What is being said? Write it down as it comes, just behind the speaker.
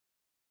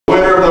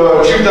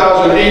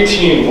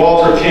2018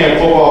 Walter Camp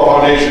Football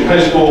Foundation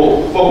High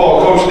School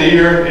Football Coach of the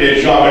Year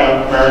is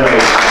Jean Marinelli.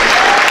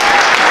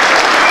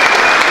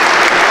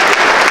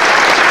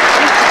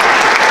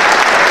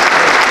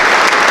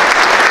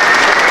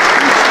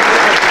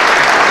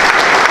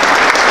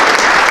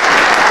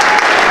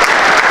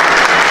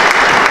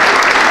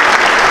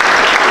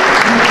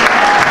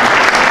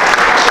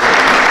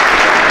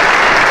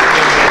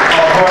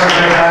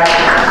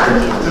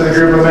 To the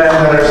group of men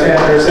that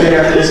are sitting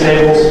at these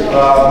tables,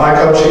 my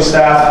coaching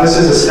staff, this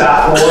is a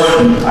staff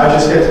award. I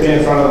just get to be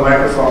in front of the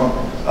microphone.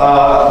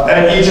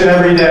 And each and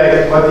every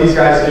day, what these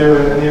guys do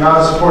and the amount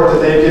of support that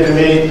they've given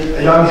me,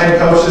 a young head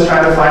coach just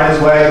trying to find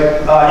his way,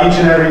 each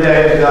and every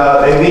day,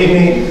 they lead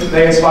me,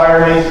 they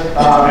inspire me,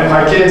 and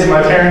my kids and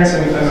my parents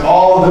and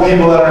all of the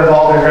people that are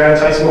involved in Greenwich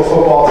High School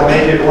football to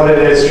make it what it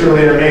is,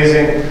 truly an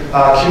amazing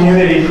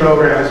community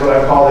program is what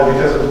I've called it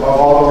because of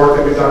all the work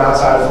that we've done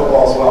outside of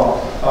football as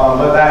well.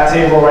 But that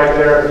table right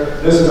there,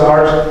 this is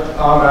ours.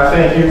 And I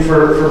thank you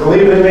for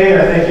believing in me,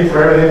 and I thank you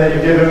for everything that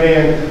you've given me,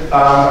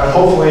 and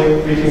hopefully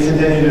we can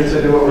continue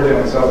to do what we're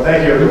doing. So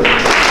thank you, everybody.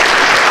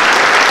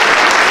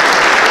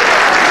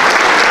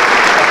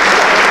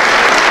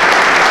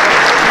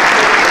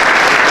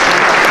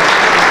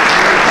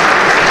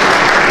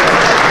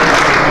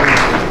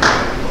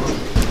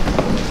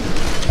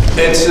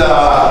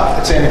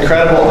 It's an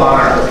incredible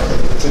honor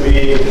to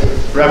be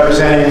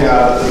representing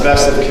the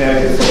best of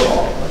Connecticut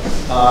football.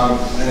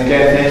 And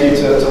again, thank you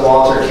to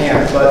Walter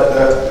Camp, but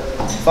the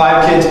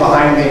 5 kids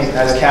behind me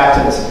as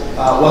captains,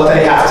 what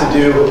they have to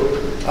do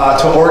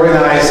to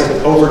organize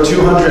an over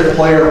 200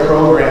 player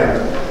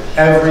program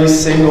every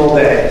single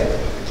day.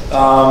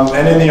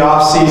 And in the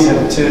off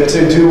season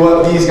to do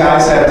what these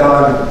guys have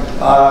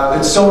done,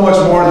 it's so much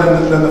more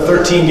than the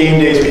 13 game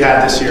days we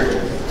had this year.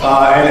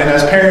 And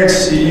as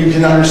parents, you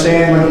can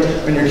understand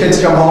when your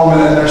kids come home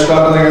and they're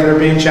struggling or they're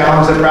being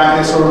challenged at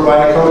practice or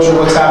by a coach or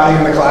what's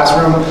happening in the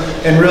classroom.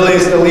 And really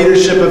it's the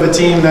leadership of a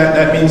team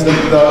that means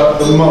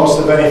the most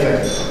of anything.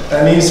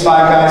 And these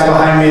 5 guys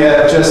behind me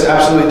have just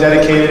absolutely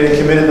dedicated and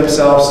committed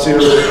themselves to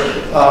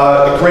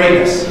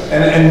greatness.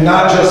 And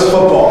not just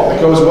football, it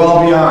goes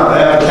well beyond. I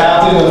have a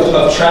captain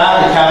of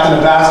track, a captain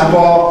of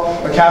basketball,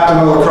 a captain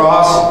of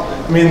lacrosse.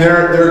 I mean,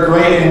 they're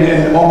great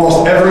in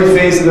almost every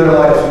phase of their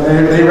life.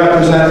 And they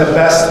represent the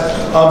best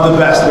of the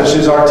best, which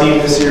is our team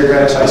this year at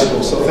Greenwich High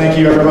School. So thank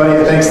you, everybody,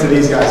 and thanks to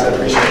these guys. I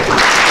appreciate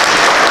it.